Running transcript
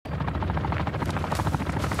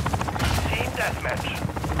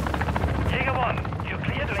deathmatch. Jaeger 1, you're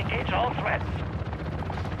clear to engage all threats.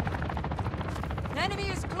 An enemy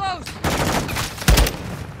is close!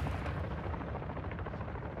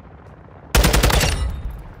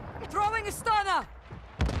 Throwing a stunner!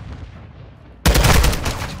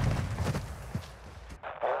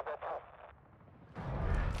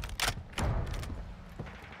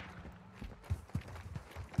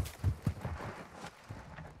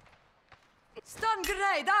 Stun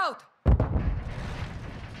grenade out!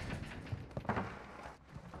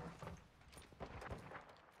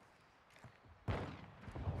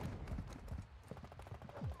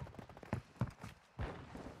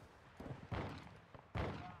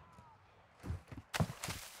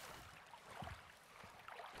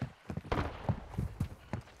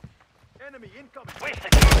 Enemy incoming! We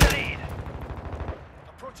secure the lead.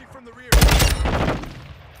 Approaching from the rear.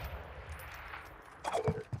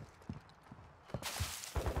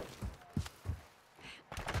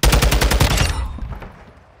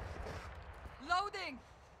 Loading!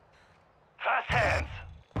 Fast hands.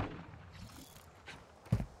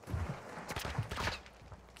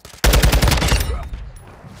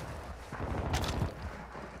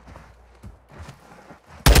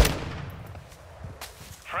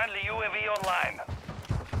 Friendly UAV online.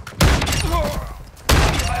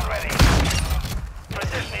 Missile ready.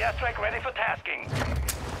 Precision airstrike ready for tasking.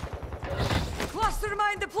 Cluster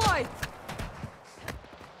mine deployed!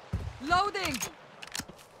 Loading!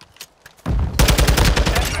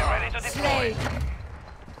 Sentry ready to deploy. Slay!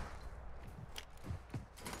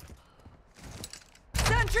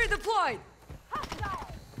 Sentry deployed!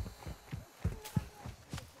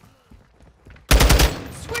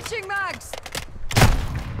 Switching mags!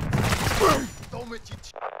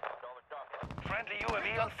 Friendly UAV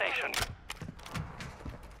on station.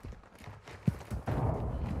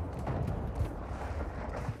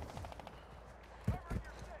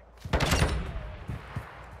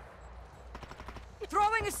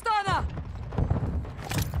 Throwing a stunner!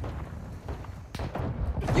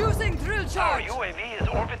 Using drill Our charge! UAV is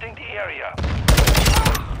orbiting the area.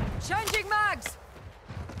 Changing mags!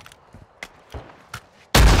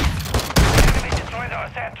 Enemy destroyed our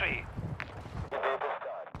sentry.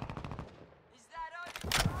 Is that all?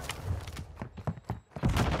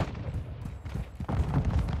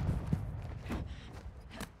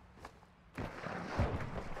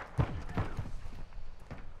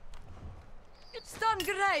 Stun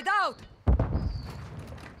grenade out!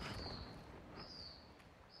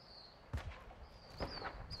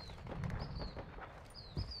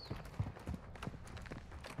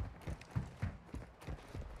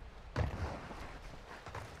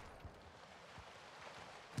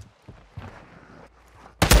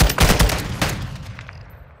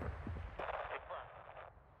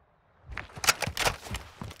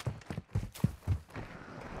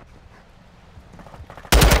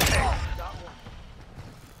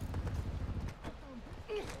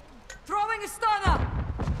 Throwing a stunner!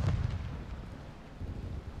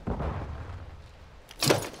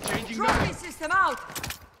 Changing Trophy back. system out!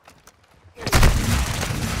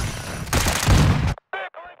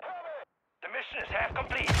 The mission is half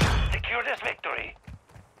complete. Secure this victory.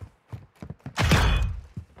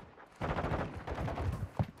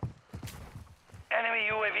 Enemy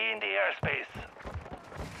UAV in the airspace.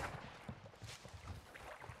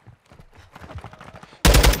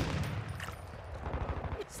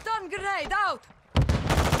 Stun grenade out!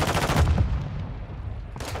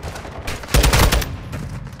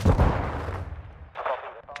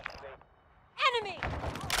 Enemy!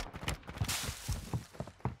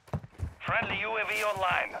 Friendly UAV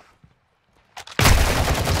online.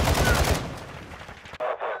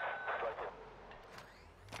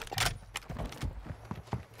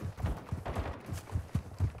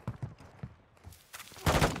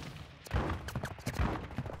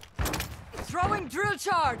 Throwing drill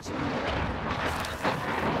charge!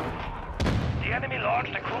 The enemy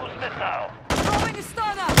launched a cruise missile. Throwing a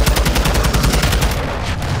stunner!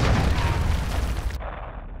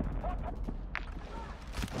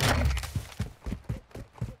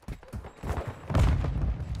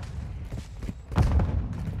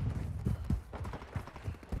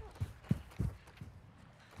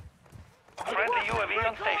 Friendly UAV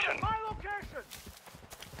on station. My location!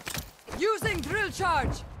 Using drill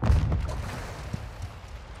charge!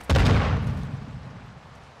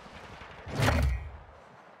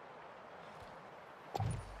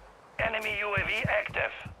 Enemy UAV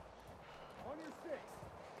active. On your six.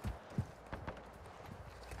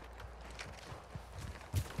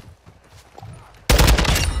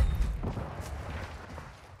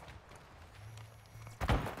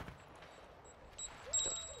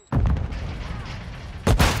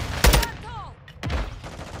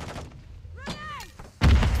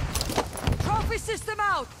 system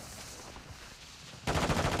out!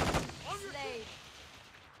 Slade.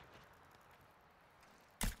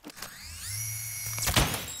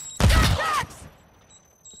 Contacts!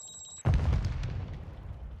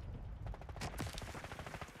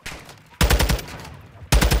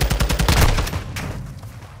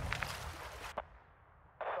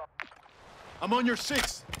 I'm on your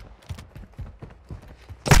 6.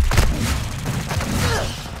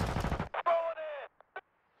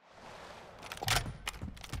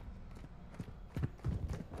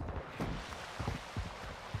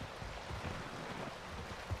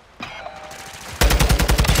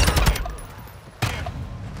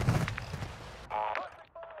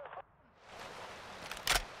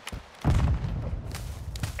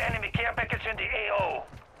 Enemy care package in the AO.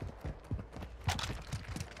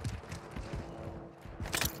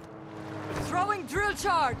 Throwing drill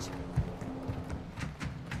charge!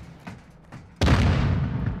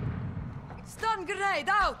 Stun grenade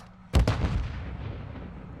out!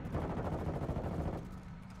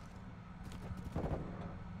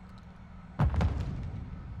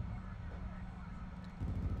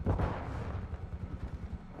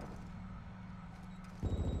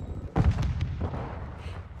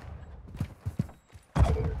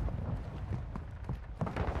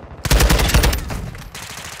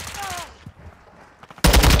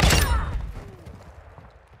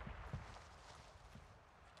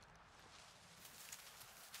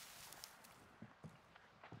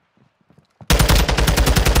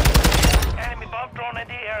 Enemy bomb drone in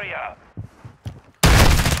the area.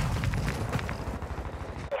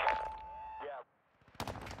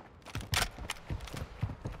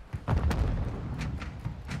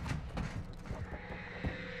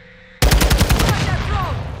 Find that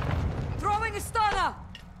drone! Throwing a stunner!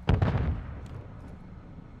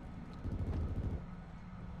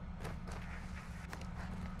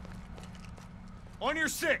 On your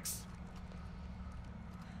 6.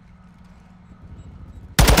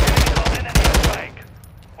 Enemy in an airstrike.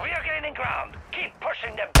 We are gaining ground. Keep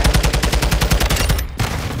pushing them back.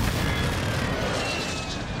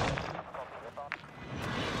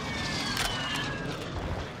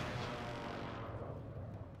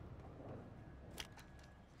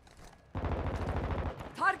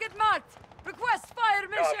 Target marked! Request fire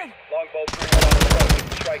mission! Longbow 3-1 on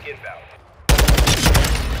approach. Strike inbound.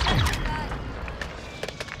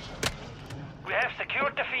 We have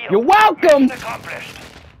secured the field. You're welcome! Mission accomplished.